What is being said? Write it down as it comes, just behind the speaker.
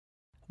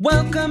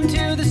Welcome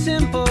to the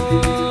Simple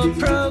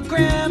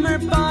Programmer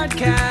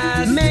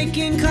Podcast,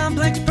 making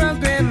complex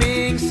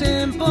programming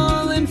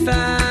simple and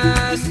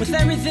fast, with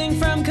everything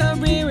from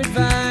career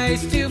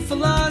advice to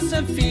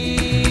philosophy.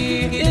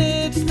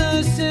 It's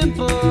the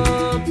Simple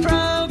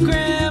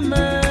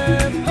Programmer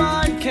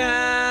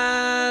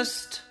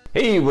Podcast.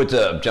 Hey, what's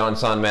up? John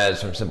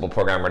Sonmez from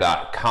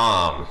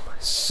SimpleProgrammer.com.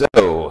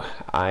 So,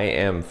 I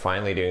am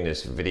finally doing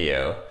this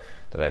video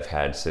that I've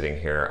had sitting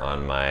here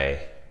on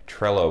my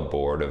Trello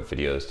board of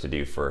videos to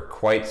do for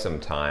quite some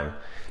time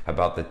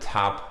about the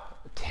top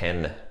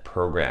 10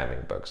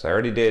 programming books. I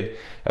already did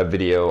a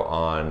video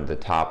on the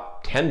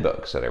top 10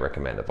 books that I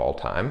recommend of all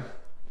time,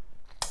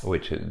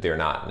 which they're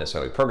not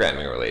necessarily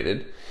programming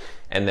related.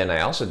 And then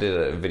I also did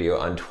a video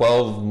on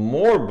 12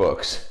 more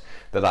books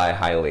that I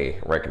highly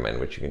recommend,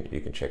 which you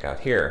can check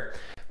out here.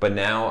 But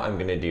now I'm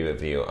going to do a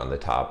video on the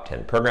top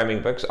 10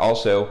 programming books.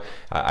 Also,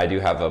 I do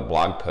have a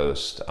blog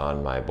post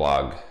on my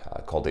blog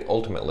called The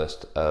Ultimate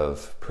List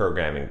of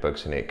Programming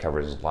Books, and it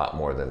covers a lot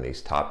more than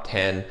these top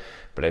 10.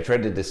 But I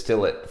tried to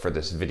distill it for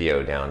this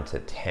video down to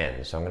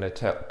 10. So I'm going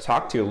to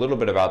talk to you a little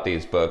bit about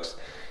these books.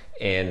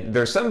 And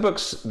there's some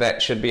books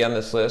that should be on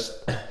this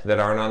list that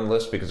aren't on the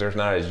list because they're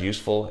not as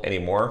useful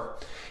anymore.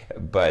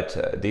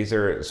 But these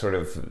are sort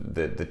of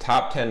the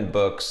top 10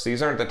 books.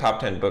 These aren't the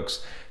top 10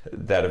 books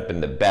that have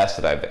been the best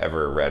that I've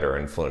ever read or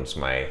influenced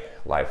my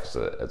life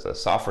as a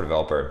software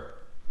developer,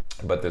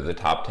 but they're the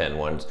top 10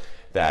 ones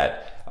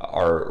that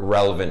are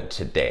relevant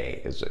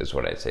today is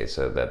what I'd say,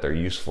 so that they're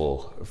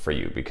useful for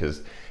you.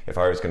 Because if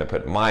I was going to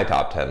put my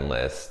top 10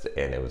 list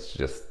and it was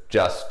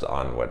just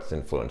on what's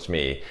influenced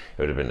me, it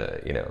would have been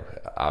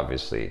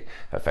obviously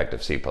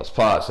effective C++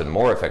 and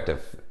more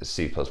effective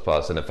C++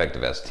 and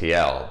effective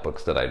STL,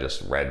 books that I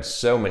just read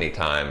so many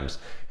times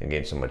and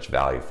gained so much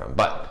value from.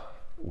 But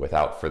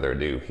without further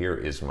ado, here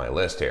is my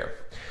list here.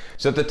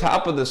 So at the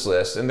top of this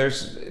list, and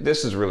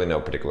this is really no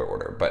particular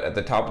order, but at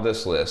the top of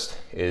this list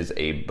is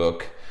a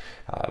book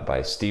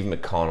by Steve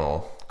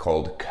McConnell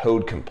called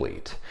Code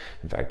Complete.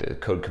 In fact,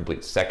 Code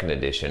Complete second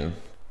edition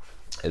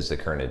is the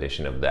current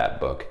edition of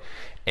that book.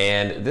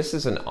 And this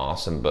is an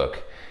awesome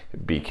book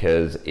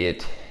because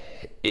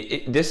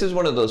this is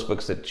one of those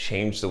books that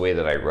changed the way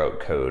that I wrote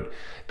code,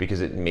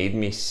 because it made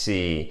me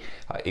see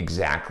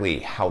exactly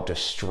how to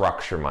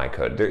structure my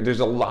code.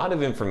 There's a lot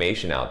of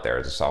information out there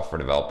as a software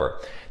developer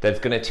that's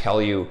going to tell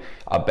you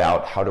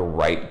about how to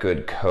write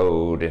good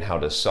code and how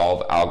to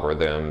solve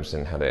algorithms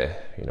and how to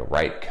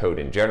write code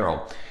in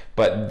general.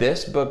 But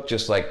this book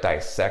just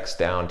dissects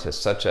down to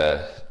such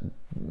a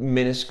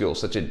minuscule,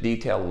 such a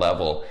detailed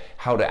level,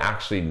 how to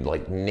actually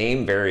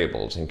name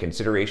variables and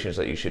considerations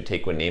that you should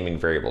take when naming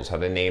variables, how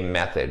to name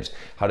methods,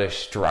 how to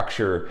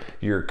structure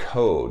your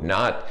code,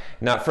 not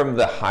from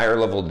the higher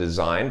level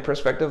design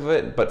perspective of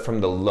it, but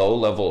from the low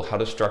level, how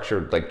to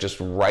structure just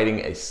writing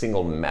a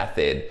single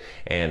method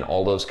and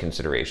all those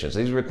considerations.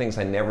 These were things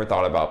I never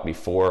thought about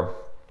before.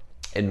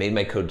 It made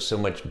my code so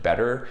much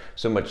better,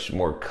 so much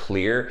more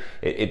clear.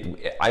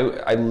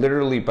 I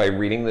literally, by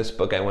reading this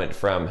book, I went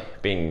from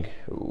being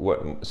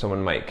what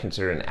someone might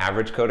consider an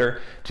average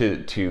coder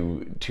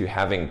to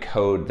having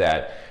code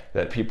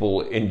that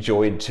people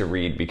enjoyed to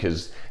read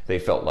because they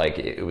felt like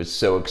it was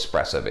so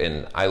expressive.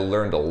 And I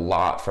learned a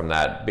lot from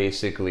that.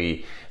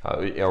 Basically,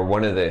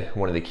 one of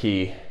the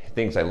key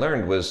things I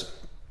learned was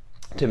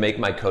to make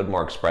my code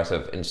more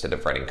expressive instead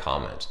of writing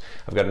comments.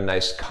 I've got a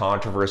nice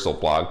controversial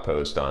blog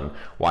post on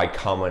why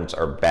comments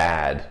are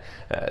bad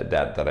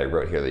that I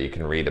wrote here that you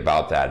can read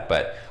about that.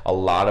 But a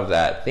lot of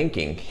that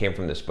thinking came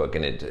from this book,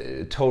 and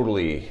it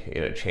totally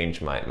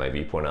changed my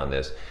viewpoint on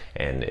this,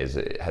 and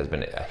has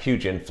been a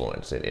huge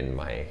influence in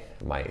my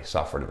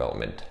software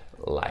development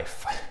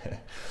life.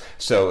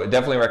 So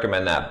definitely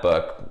recommend that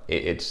book.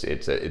 It's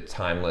a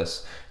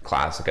timeless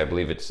classic. I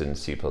believe it's in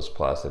C++,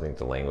 I think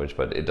the language,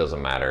 but it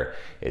doesn't matter.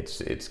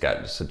 It's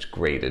got such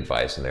great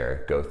advice in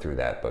there. Go through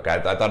that book. I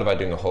thought about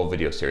doing a whole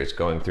video series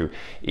going through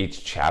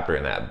each chapter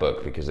in that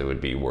book because it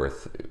would be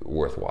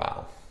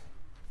worthwhile.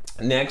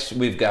 Next,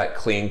 we've got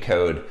Clean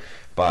Code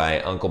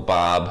by Uncle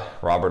Bob,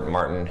 Robert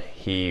Martin.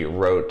 He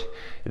wrote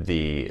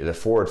the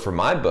foreword for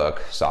my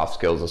book, Soft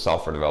Skills: A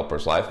Software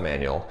Developer's Life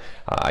Manual.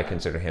 I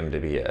consider him to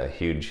be a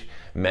huge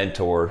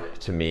mentor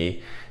to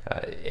me.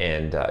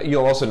 And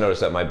you'll also notice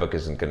that my book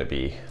isn't going to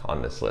be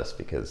on this list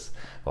because,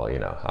 well, I am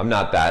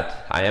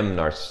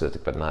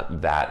narcissistic, but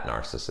not that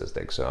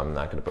narcissistic. So I'm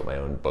not going to put my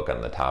own book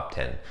on the top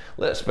 10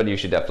 list, but you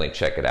should definitely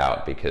check it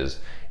out because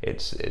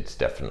it's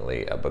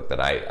definitely a book that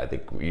I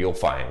think you'll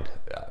find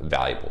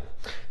valuable.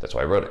 That's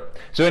why I wrote it.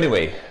 So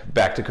anyway,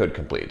 back to Code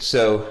Complete.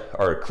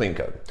 Or Clean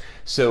Code.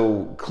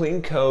 So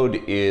Clean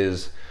Code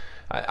is,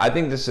 I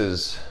think this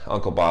is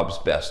Uncle Bob's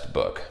best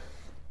book.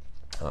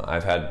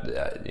 I've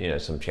had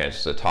some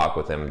chances to talk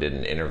with him, did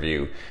an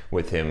interview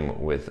with him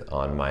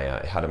on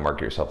my How to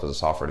Market Yourself as a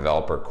Software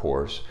Developer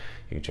course.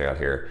 You can check out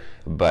here.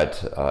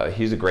 But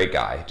he's a great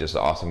guy, just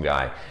an awesome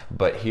guy.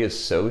 But he is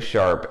so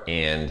sharp,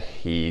 and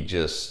he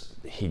just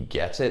he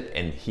gets it,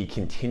 and he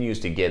continues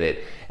to get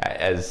it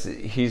as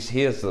he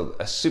has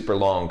a super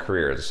long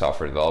career as a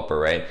software developer,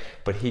 right?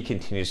 But he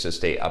continues to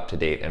stay up to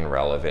date and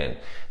relevant.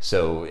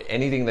 So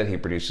anything that he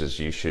produces,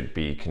 you should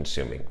be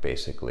consuming.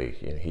 Basically,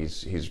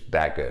 he's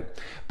that good.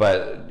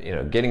 But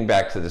getting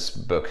back to this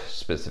book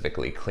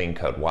specifically, Clean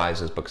Code. Why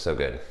is this book so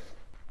good?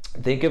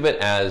 Think of it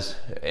as,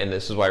 and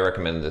this is why I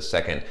recommend this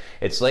second,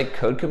 it's like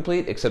Code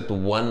Complete except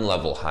one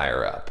level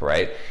higher up,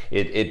 right?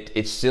 It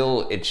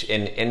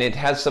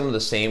has some of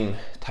the same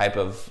type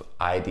of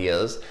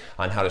ideas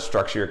on how to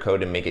structure your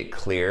code and make it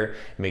clear,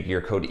 make your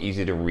code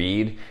easy to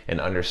read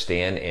and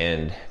understand,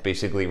 and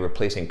basically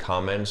replacing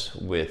comments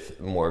with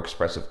more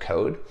expressive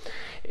code.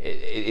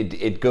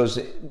 It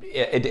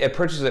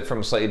approaches it from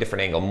a slightly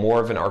different angle, more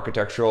of an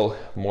architectural,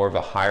 more of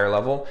a higher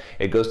level.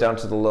 It goes down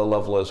to the low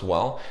level as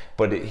well,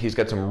 but he's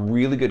got some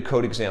really good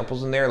code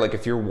examples in there. Like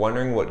if you're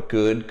wondering what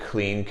good,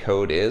 clean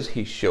code is,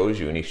 he shows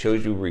you, and he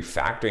shows you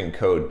refactoring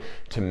code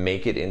to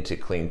make it into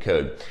clean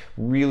code.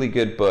 Really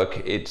good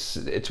book.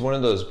 It's one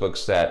of those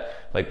books that,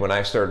 like, when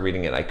I started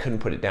reading it, I couldn't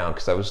put it down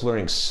because I was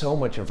learning so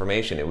much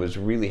information. It was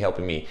really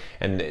helping me.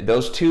 And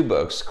those two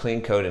books,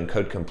 Clean Code and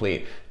Code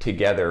Complete,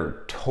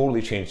 together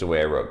totally changed the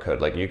way I wrote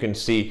code. Like you can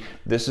see,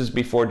 this is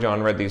before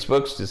John read these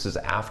books, this is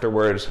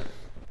afterwards,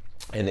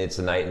 and it's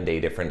a night and day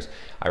difference.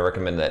 I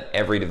recommend that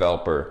every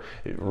developer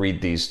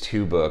read these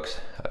two books,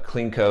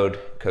 Clean Code,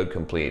 Code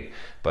Complete.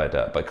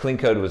 But Clean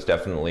Code was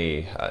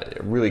definitely a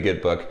really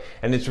good book,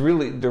 and it's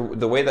really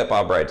the way that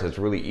Bob writes is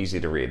really easy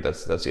to read.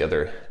 That's the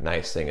other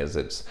nice thing, is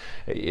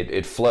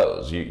it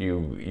flows.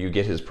 You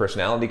get his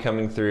personality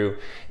coming through,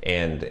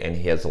 and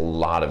he has a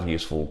lot of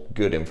useful,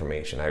 good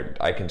information.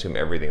 I consume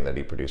everything that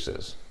he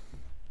produces.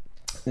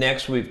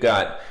 Next, we've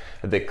got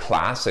the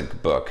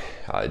classic book,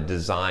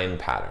 Design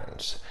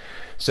Patterns.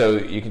 So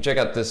you can check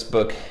out this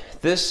book.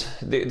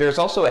 There's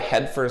also a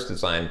Head First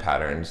Design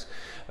Patterns,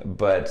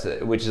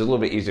 which is a little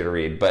bit easier to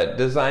read. But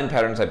Design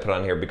Patterns I put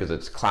on here because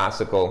it's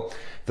classical.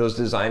 Those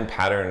design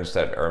patterns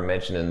that are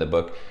mentioned in the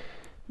book,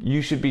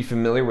 you should be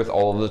familiar with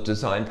all of those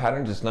design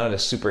patterns. It's not a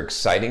super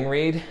exciting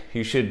read.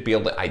 You should be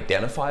able to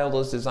identify all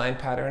those design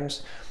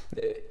patterns,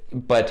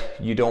 but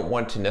you don't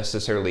want to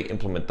necessarily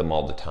implement them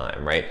all the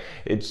time, right?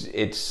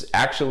 It's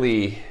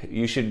actually,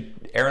 you should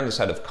err on the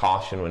side of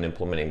caution when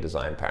implementing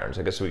design patterns.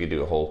 I guess we could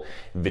do a whole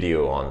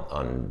video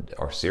on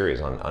our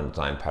series on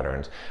design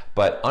patterns,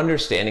 but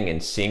understanding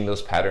and seeing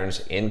those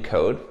patterns in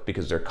code,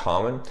 because they're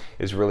common,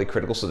 is really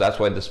critical. So that's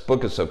why this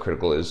book is so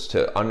critical, is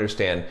to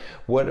understand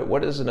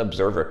what is an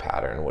observer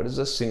pattern, what is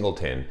a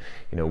singleton,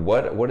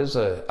 what is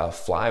a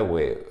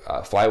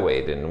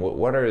flyweight, and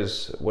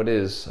what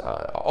is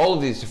all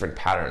of these different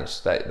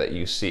patterns that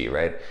you see,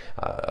 right?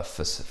 A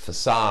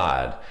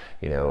facade,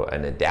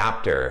 an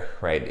adapter,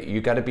 right?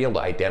 You got to be able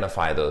to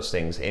identify those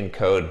things in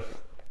code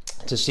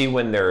to see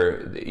when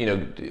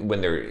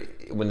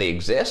they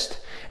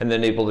exist, and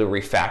then able to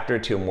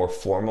refactor to a more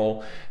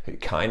formal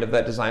kind of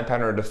that design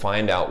pattern, or to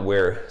find out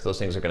where those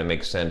things are going to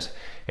make sense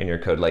in your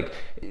code. Like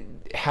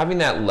having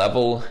that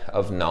level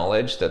of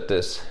knowledge that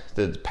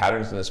the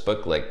patterns in this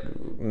book, like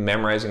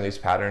memorizing these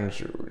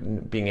patterns,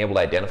 being able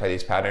to identify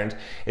these patterns,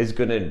 is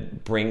going to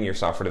bring your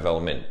software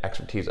development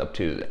expertise up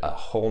to a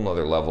whole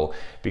nother level,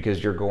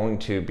 because you're going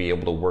to be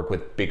able to work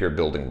with bigger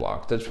building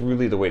blocks. That's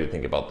really the way to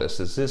think about this.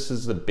 This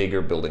is the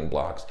bigger building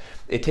blocks.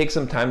 It takes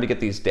some time to get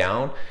these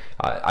down.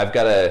 I've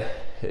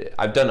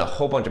done a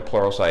whole bunch of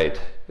Pluralsight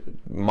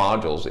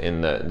modules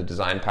in the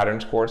design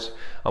patterns course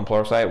on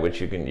Pluralsight, which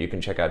you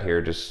can check out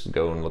here. Just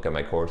go and look at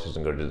my courses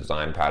and go to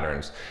design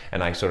patterns,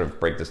 and I sort of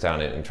break this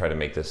down and try to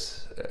make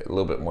this a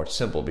little bit more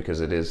simple,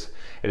 because it is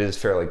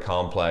fairly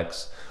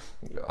complex.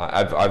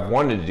 I've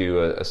wanted to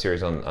do a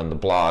series on the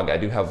blog. I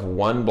do have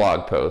one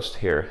blog post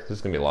here. This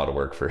is gonna be a lot of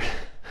work for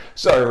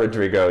sorry,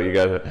 Rodrigo, you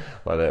got a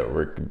lot of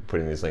work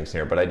putting these links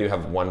here, but I do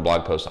have one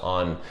blog post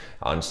on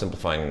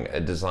simplifying a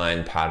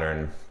design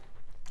pattern.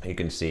 You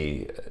can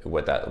see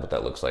what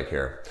that looks like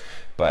here.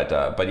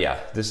 But yeah,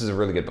 this is a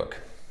really good book.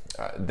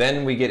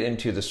 Then we get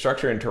into the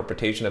structure and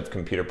interpretation of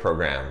computer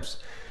programs,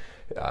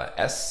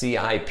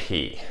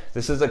 SCIP.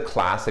 This is a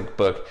classic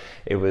book.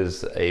 It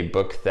was a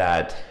book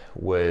that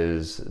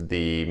was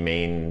the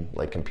main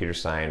computer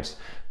science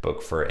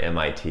book for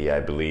MIT, I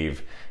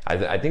believe.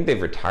 I think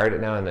they've retired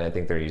it now, and I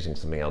think they're using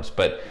something else.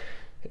 But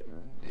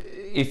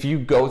if you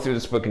go through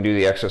this book and do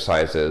the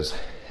exercises,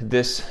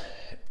 this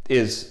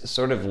is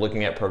sort of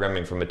looking at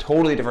programming from a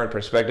totally different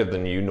perspective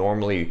than you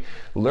normally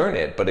learn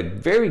it, but a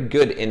very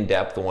good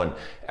in-depth one.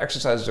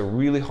 Exercises are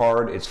really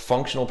hard. It's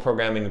functional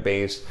programming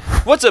based.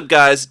 What's up,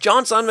 guys?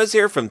 John Sonmez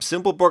here from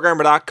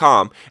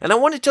SimpleProgrammer.com, and I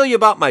want to tell you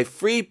about my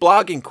free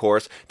blogging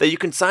course that you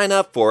can sign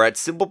up for at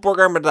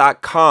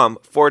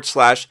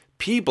SimpleProgrammer.com/pblog.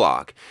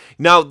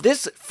 Now,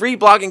 this free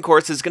blogging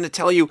course is going to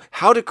tell you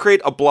how to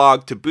create a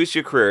blog to boost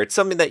your career. It's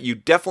something that you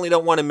definitely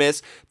don't want to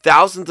miss.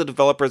 Thousands of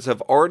developers have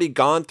already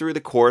gone through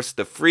the course,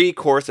 the free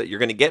course that you're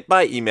going to get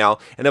by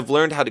email, and have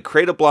learned how to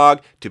create a blog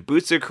to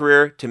boost their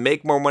career, to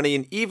make more money,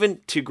 and even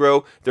to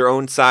grow their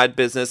own side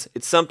business.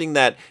 It's something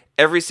that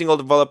every single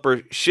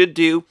developer should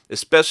do,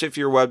 especially if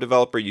you're a web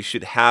developer. You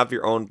should have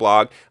your own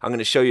blog. I'm going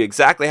to show you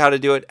exactly how to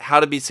do it, how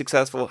to be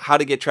successful, how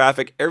to get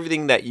traffic,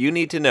 everything that you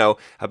need to know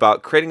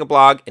about creating a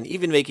blog and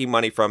even making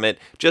money from it.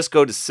 Just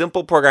go to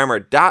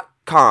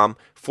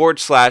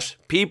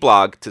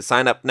simpleprogrammer.com/pblog to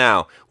sign up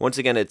now. Once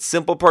again, it's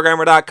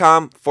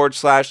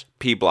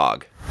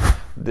simpleprogrammer.com/pblog.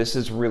 This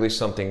is really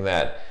something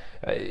that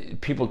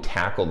people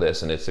tackle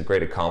this, and it's a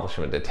great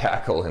accomplishment to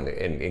tackle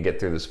and get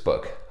through this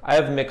book. I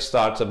have mixed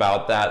thoughts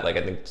about that. Like,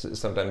 I think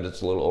sometimes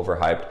it's a little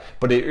overhyped,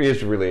 but it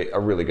is really a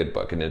really good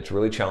book, and it's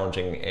really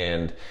challenging,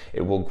 and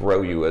it will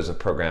grow you as a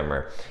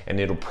programmer, and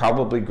it'll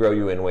probably grow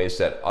you in ways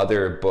that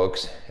other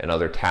books and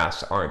other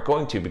tasks aren't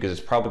going to, because it's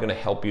probably going to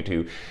help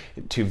you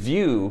to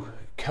view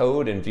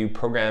code and view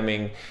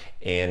programming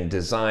and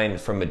design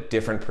from a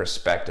different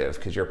perspective,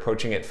 because you're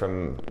approaching it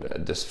from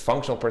this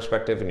functional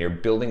perspective and you're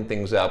building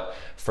things up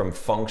from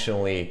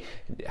functionally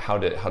how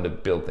to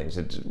build things.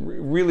 It's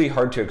really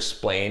hard to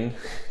explain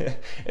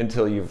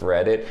until you've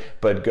read it,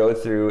 but go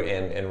through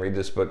and read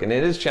this book. And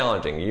it is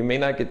challenging. You may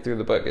not get through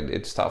the book.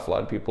 It's tough. A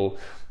lot of people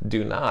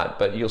do not,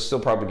 but you'll still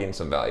probably gain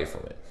some value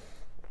from it.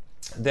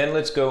 Then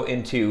let's go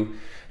into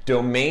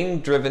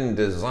domain-driven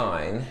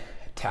design,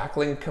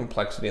 tackling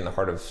complexity in the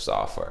heart of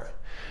software.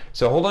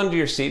 So hold on to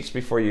your seats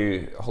before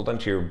you hold on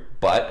to your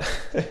butt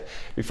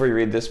before you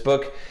read this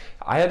book.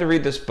 I had to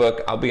read this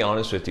book, I'll be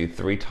honest with you,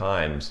 3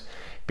 times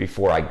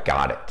before I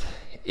got it.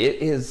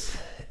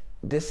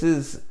 This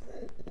is,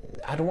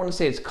 I don't want to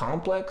say it's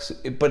complex,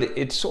 but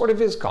it sort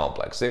of is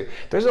complex.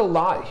 There's a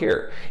lot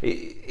here.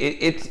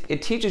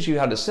 It teaches you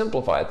how to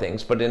simplify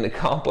things, but in a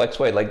complex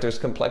way. Like, there's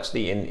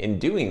complexity in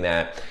doing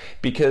that,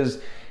 because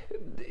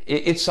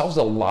it solves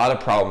a lot of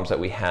problems that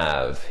we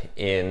have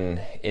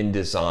in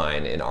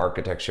design, in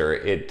architecture.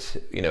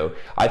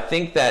 I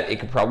think that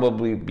it could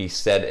probably be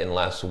said in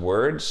less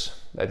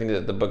words. I think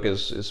that the book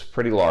is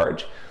pretty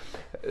large,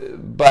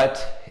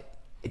 but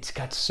it's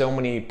got so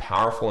many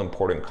powerful,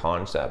 important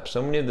concepts.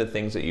 So many of the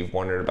things that you've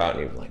wondered about,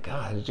 and you're like,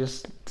 God,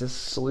 this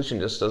solution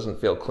just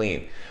doesn't feel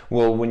clean.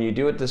 Well, when you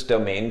do it this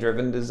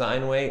domain-driven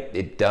design way,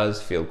 it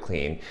does feel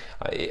clean.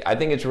 I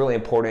think it's really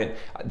important.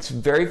 It's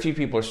very few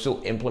people are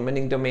still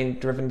implementing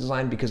domain-driven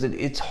design because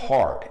it's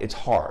hard. It's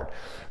hard.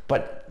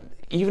 But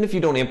even if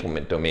you don't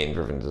implement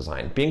domain-driven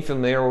design, being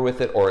familiar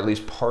with it, or at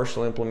least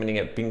partially implementing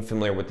it, being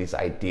familiar with these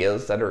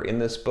ideas that are in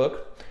this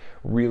book,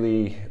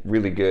 really,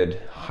 really good.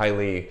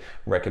 Highly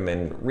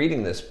recommend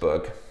reading this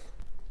book.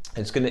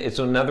 It's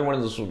another one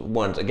of those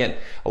ones. Again,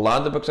 a lot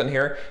of the books on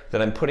here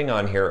that I'm putting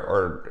on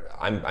here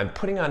I'm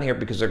putting on here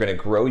because they're going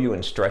to grow you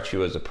and stretch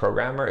you as a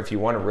programmer. If you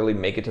want to really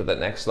make it to the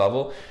next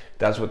level,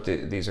 that's what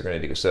these are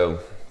going to do. So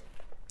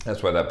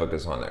that's why that book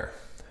is on there.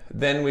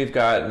 Then we've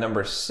got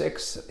number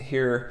 6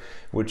 here,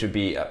 which would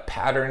be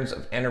Patterns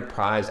of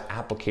Enterprise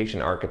Application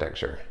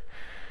Architecture.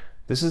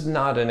 This is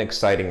not an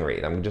exciting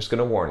read. I'm just going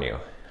to warn you.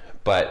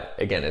 But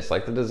again, it's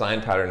like the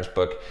design patterns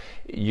book.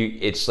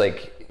 It's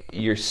like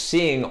you're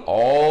seeing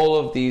all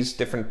of these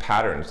different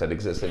patterns that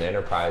exist in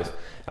enterprise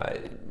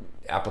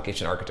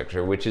application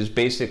architecture, which is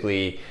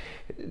basically,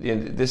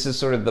 this is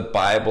sort of the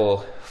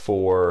Bible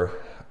for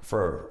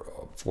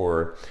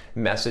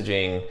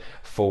messaging,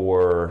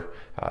 for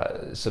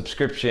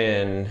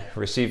subscription,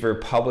 receiver,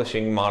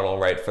 publishing model,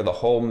 right? For the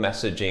whole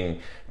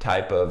messaging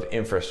type of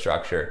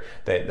infrastructure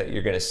that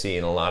you're going to see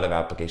in a lot of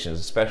applications,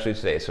 especially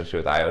today, especially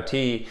with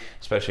IoT,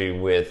 especially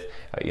with,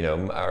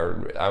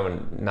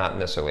 not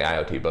necessarily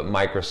IoT, but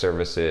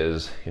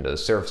microservices, the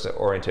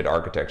service-oriented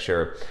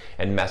architecture,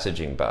 and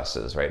messaging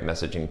buses, right?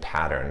 Messaging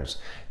patterns.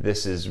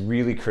 This is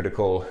really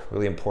critical,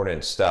 really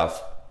important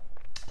stuff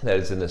that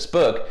is in this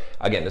book.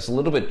 Again, it's a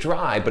little bit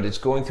dry, but it's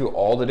going through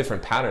all the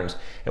different patterns.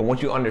 And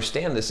once you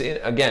understand this,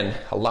 again,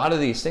 a lot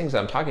of these things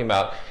I'm talking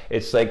about,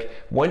 it's like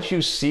once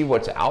you see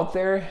what's out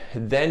there,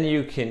 then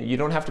you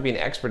don't have to be an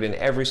expert in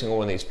every single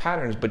one of these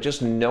patterns, but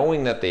just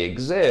knowing that they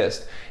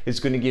exist is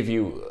going to give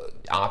you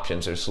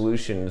options or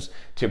solutions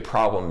to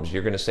problems.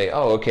 You're going to say,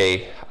 oh,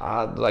 okay,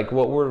 like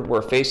what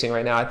we're facing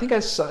right now, I think I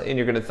saw, and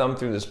you're going to thumb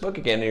through this book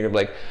again, and you're going to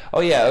be like, oh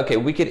yeah, okay,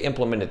 we could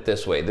implement it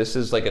this way. This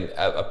is like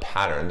a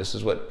pattern. This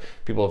is what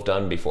people have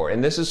done before.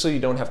 And this is so you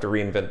don't have to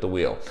reinvent the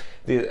wheel.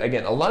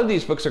 Again, a lot of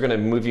these books are going to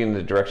move you in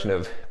the direction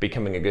of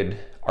becoming a good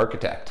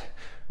architect,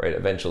 right,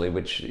 eventually,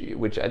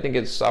 which I think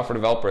is software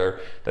developer,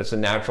 that's a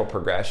natural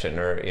progression.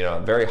 Or a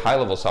very high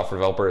level software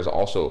developer is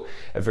also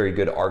a very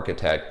good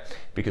architect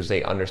because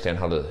they understand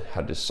how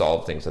to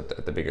solve things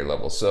at the bigger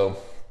level. So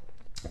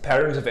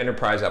Patterns of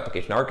Enterprise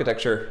Application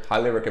Architecture,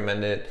 highly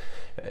recommend it.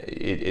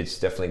 It's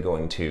definitely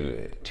going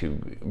to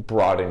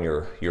broaden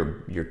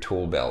your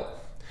tool belt.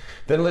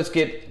 Then let's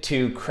get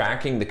to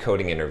Cracking the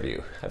Coding Interview.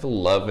 I have a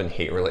love and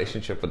hate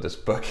relationship with this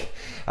book.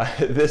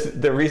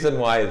 The reason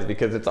why is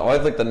because it's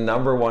always like the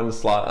 #1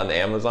 slot on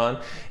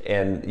Amazon,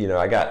 and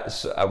I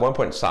got, at one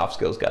point, Soft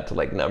Skills got to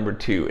like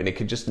 #2, and it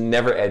could just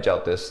never edge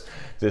out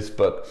this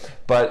book.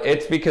 But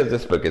it's because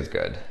this book is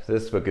good.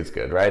 This book is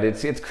good, right?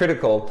 It's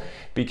critical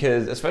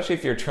because, especially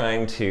if you're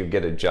trying to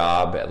get a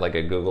job at like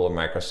a Google or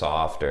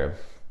Microsoft, or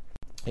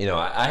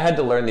I had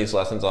to learn these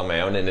lessons on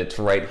my own, and it's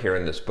right here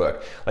in this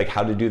book, like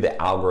how to do the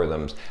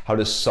algorithms, how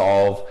to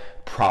solve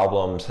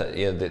problems,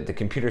 the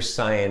computer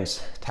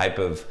science type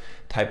of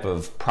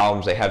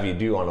problems they have you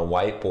do on a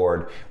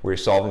whiteboard where you're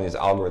solving these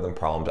algorithm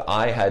problems.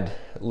 I had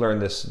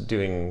learned this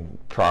doing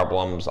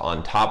problems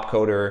on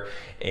Topcoder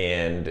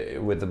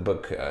and with the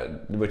book,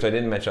 which I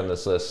didn't mention on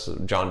this list,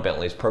 John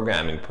Bentley's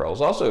Programming Pearls,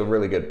 also a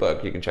really good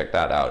book. You can check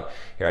that out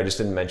here. I just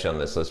didn't mention on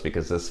this list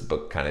because this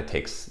book kind of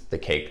takes the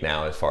cake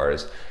now as far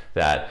as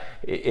that.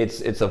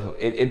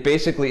 It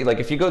basically, like,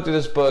 if you go through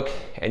this book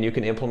and you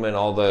can implement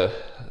all the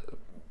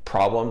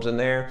problems in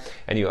there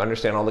and you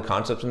understand all the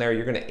concepts in there,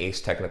 you're going to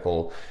ace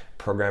technical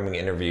programming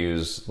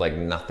interviews like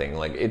nothing.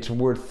 Like, it's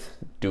worth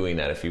doing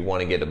that if you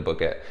want to get a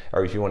book at,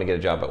 or if you want to get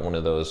a job at one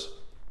of those,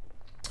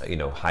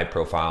 high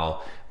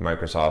profile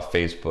Microsoft,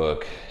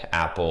 Facebook,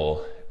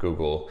 Apple,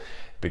 Google,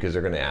 because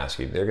they're going to ask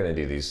you, they're going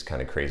to do these kind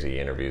of crazy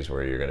interviews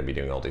where you're going to be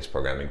doing all these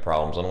programming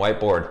problems on a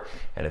whiteboard.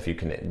 And if you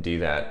can do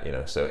that,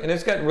 and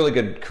it's got really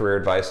good career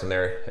advice in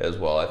there as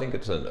well. I think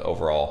it's a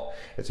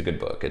good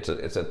book. It's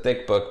a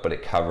thick book, but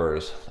it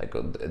covers like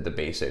the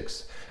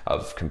basics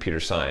of computer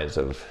science,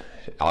 of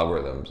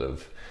algorithms,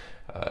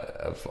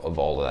 of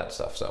all of that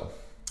stuff. So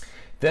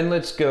then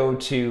let's go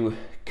to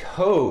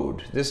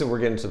Code. We're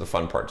getting to the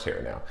fun parts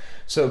here now.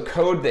 So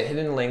Code, the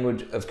hidden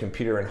language of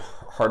computer and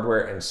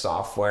hardware and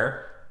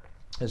software.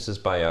 This is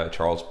by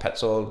Charles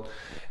Petzold,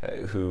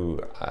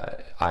 who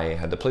I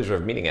had the pleasure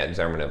of meeting at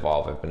Xamarin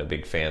Evolve. I've been a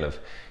big fan of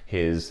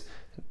his,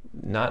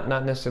 not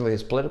necessarily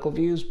his political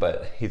views,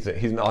 but he's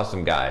an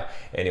awesome guy.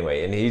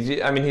 Anyway, and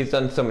he's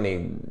done so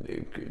many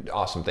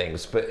awesome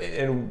things.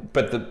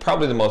 But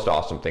probably the most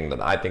awesome thing that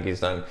I think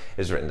he's done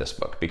is written this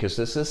book, because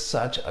this is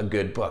such a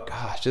good book.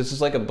 Gosh, this is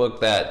like a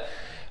book that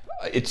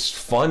it's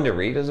fun to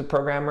read as a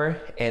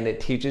programmer, and it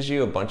teaches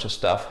you a bunch of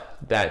stuff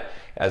that,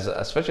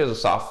 especially as a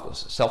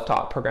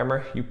self-taught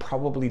programmer, you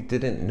probably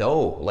didn't know,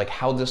 like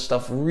how this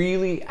stuff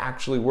really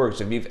actually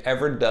works. If you've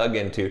ever dug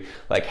into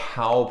like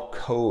how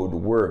code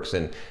works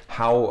and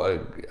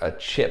how a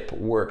chip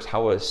works,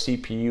 how a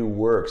CPU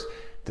works,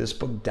 this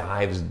book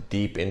dives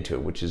deep into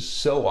it, which is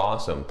so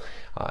awesome.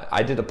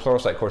 I did a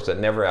Pluralsight course that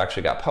never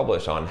actually got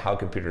published on how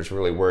computers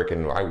really work,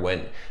 and I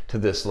went to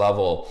this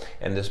level,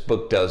 and this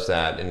book does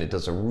that, and it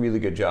does a really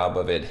good job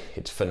of it.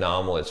 It's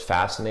phenomenal. It's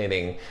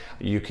fascinating.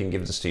 You can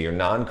give this to your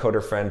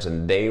non-coder friends,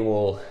 and they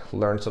will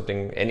learn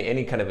something.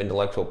 Any kind of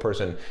intellectual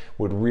person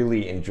would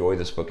really enjoy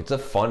this book. It's a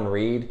fun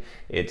read.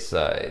 It's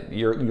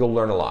you'll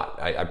learn a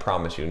lot. I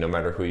promise you, no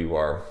matter who you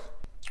are.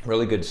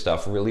 Really good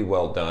stuff. Really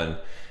well done.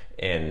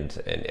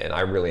 And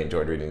I really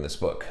enjoyed reading this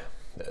book.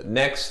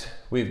 Next,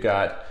 we've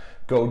got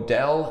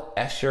Gödel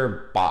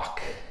Escher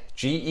Bach,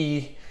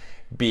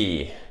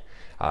 GEB.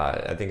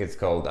 I think it's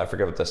called, I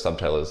forget what the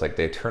subtitle is, like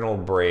The Eternal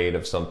Braid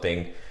of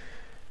something.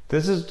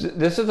 This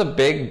is a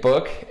big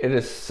book. It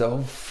is so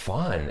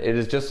fun. It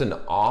is just an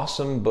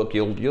awesome book.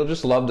 You'll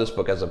just love this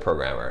book as a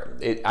programmer.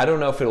 I don't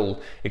know if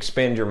it'll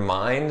expand your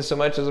mind so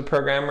much as a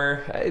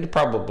programmer. It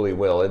probably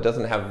will. It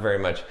doesn't have very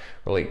much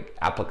really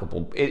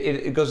applicable.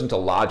 It goes into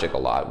logic a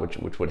lot,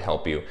 which would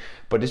help you.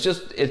 But it's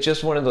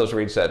just one of those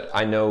reads that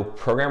I know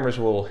programmers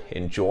will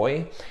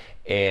enjoy,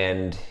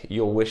 and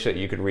you'll wish that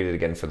you could read it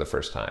again for the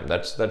first time.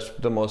 That's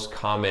the most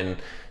common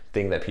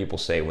thing that people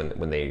say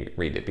when they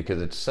read it,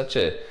 because it's such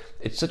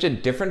a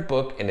different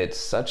book, and it's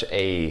such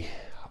a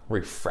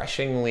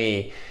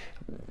refreshingly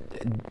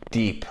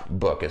deep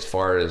book as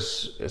far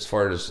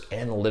as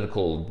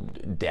analytical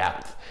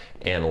depth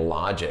and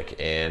logic,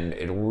 and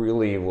it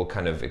really will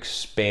kind of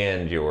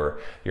expand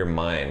your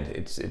mind.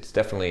 It's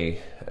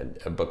definitely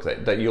a book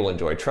that you'll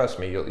enjoy. Trust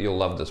me, you'll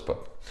love this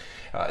book.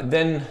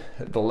 Then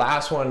the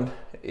last one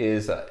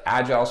is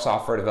Agile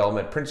Software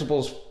Development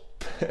Principles,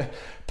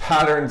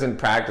 Patterns and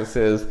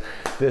Practices.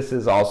 This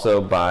is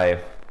also by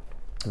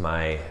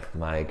my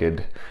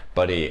good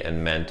buddy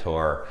and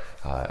mentor,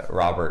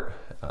 Robert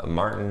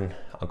Martin,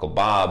 Uncle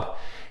Bob.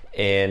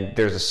 And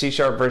there's a C#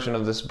 version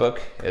of this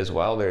book as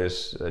well.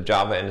 There's a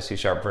Java and a C#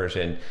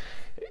 version.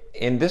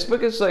 And this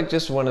book is like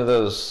just one of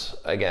those,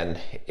 again,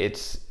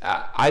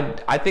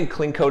 I think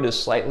Clean Code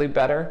is slightly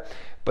better,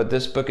 but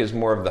this book is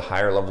more of the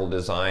higher level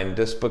design.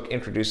 This book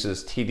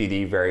introduces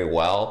TDD very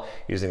well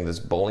using this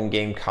bowling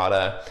game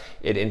kata.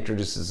 It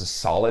introduces the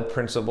solid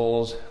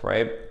principles,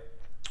 right?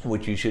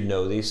 Which you should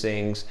know these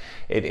things.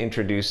 It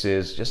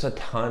introduces just a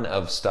ton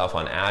of stuff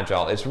on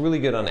Agile. It's really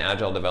good on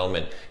Agile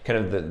development,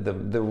 kind of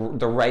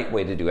the right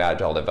way to do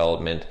Agile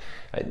development.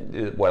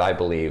 What I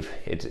believe,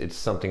 it's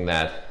something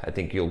that I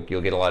think you'll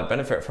get a lot of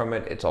benefit from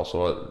it. It's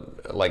also,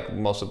 like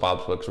most of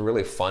Bob's books, a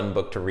really fun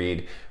book to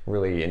read,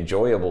 really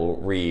enjoyable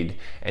read,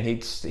 and he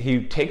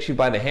takes you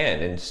by the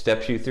hand and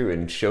steps you through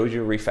and shows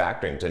you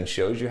refactorings and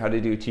shows you how to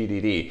do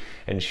TDD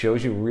and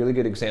shows you really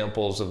good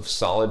examples of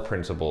solid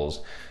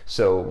principles.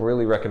 So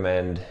really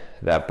recommend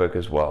that book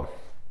as well.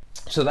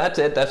 So that's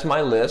it. That's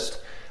my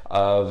list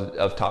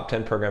of top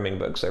 10 programming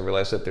books. I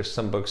realize that there's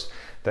some books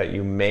that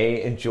you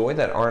may enjoy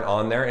that aren't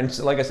on there. And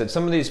so, like I said,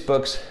 some of these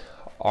books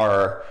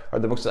are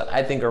the books that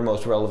I think are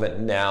most relevant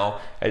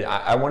now.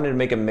 I wanted to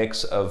make a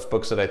mix of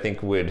books that I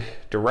think would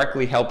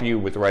directly help you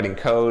with writing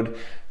code,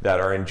 that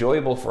are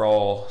enjoyable for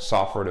all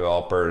software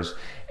developers,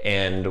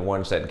 and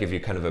ones that give you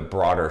kind of a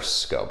broader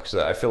scope.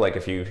 So I feel like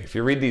if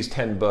you read these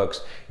 10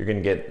 books, you're going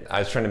to get, I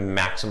was trying to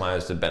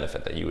maximize the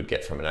benefit that you would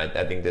get from it.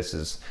 I think this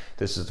is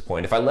the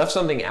point. If I left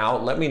something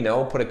out, let me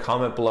know, put a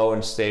comment below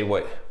and say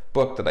what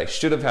book that I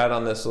should have had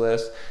on this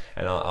list,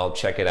 and I'll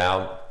check it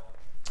out.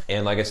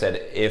 And like I said,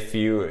 if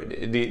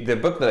the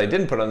book that I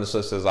didn't put on this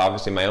list is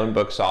obviously my own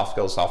book, Soft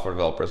Skills Software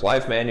Developer's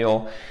Life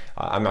Manual.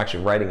 I'm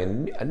actually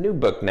writing a new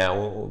book now.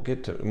 We'll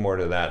get more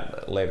to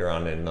that later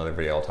on in another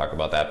video. I'll talk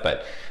about that,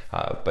 but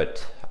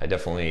I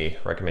definitely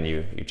recommend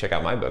you check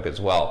out my book as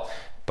well.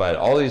 But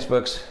all these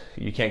books,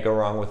 you can't go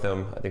wrong with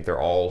them. I think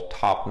they're all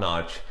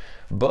top-notch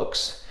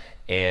books.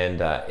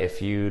 And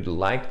if you'd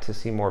like to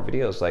see more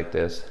videos like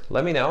this,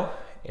 let me know.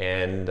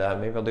 And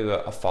maybe I'll do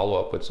a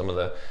follow-up with some of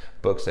the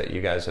books that you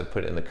guys have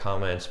put in the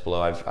comments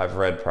below. I've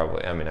read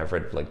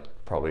like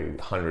probably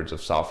hundreds of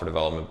software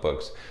development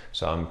books,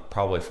 so I'm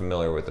probably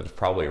familiar with it. I've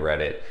probably read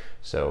it,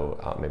 so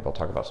maybe I'll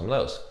talk about some of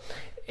those.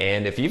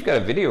 And if you've got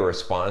a video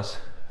response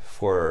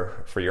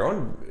for your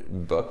own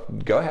book,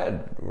 go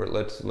ahead.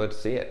 Let's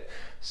see it.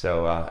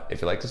 So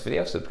if you like this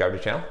video, subscribe to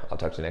the channel. I'll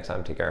talk to you next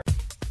time. Take care.